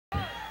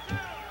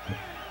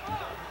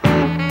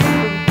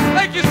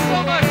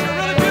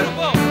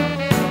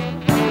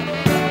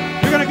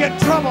get in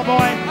trouble, boy.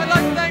 I'd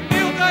like to thank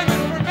Neil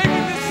Diamond for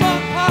making this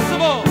song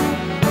possible.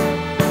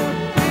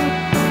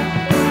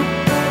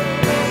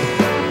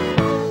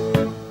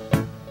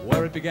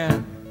 Where it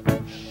began.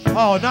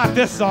 Oh, not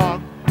this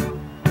song.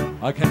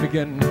 I can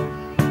begin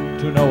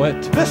to know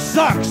it. This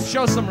sucks.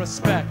 Show some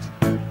respect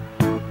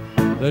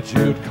that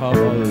you'd come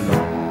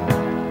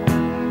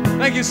along.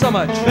 Thank you so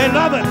much. They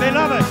love it. They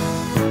love it.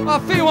 Oh,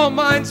 Fee won't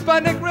mind.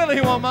 Sputnik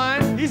really won't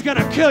mind. He's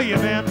gonna kill you,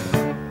 man.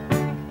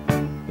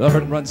 The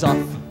hurt runs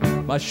off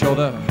my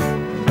shoulder.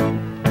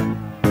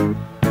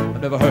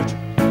 I'm never hurt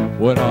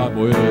when I'm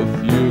with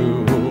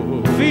you.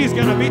 Fee's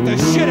gonna beat the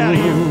shit out of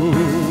you.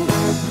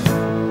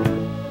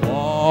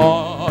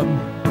 Warm,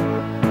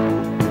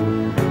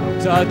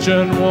 touch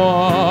and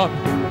warm.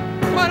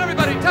 Come on,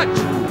 everybody, touch.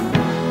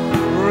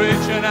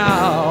 Reaching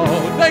out.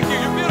 Thank you,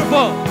 you're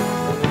beautiful.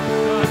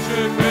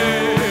 Touching me,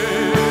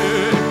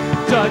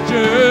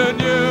 touching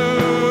you.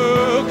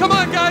 Come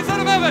on, guys, let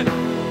him have it.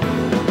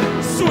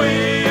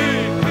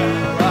 Sweet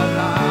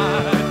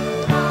Caroline.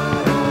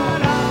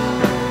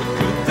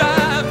 Good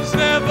times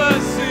never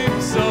seem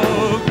so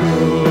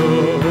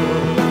good.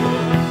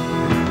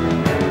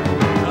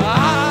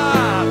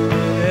 I'm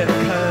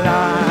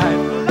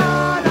inclined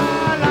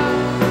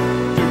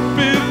to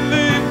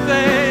believe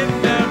they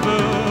never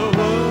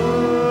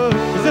would.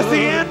 Is this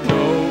the end?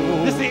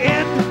 Is this the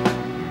end?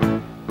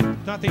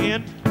 Not the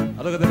end.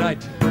 I look at the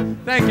night.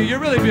 Thank you, you're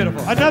really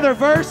beautiful. Another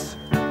verse.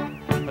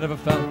 I never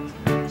felt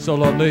so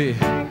lonely.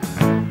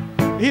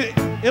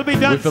 It'll be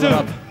done We fill it soon.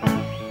 up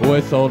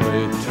with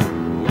only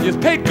two. You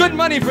paid good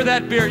money for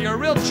that beer. You're a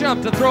real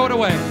chump to throw it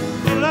away.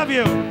 We love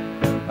you.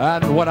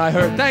 And when I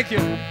heard, thank you.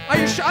 Are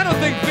you sure? I don't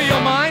think Fee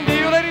will mind. Do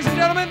you, ladies and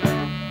gentlemen?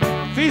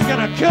 Fee's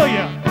gonna kill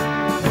you.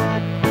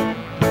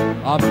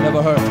 I'm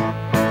never hurt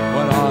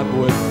when I'm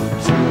with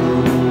you.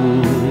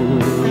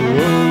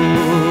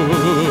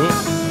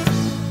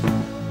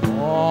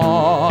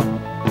 Oh.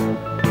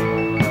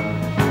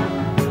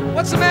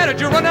 What's the matter?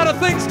 Did you run out of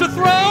things to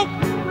throw?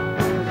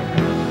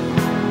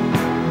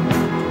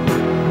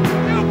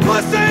 You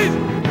pussies!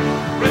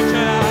 Reach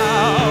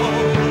out,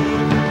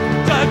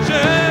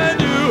 touching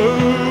you.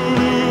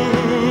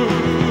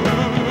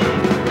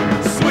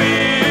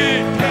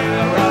 Sweet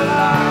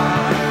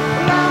Caroline.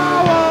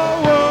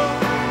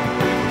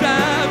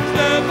 Times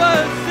never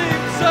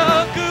seem so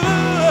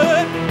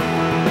good.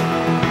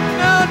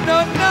 No, no,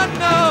 no,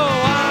 no.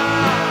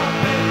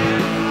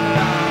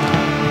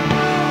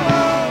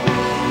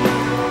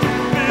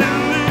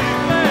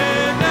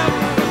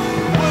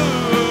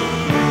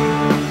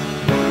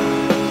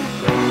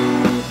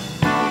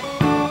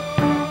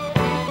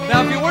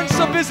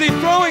 Busy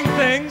throwing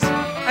things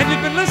and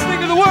you've been listening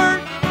to the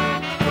word,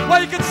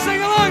 well, you can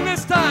sing along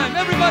this time.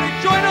 Everybody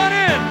join on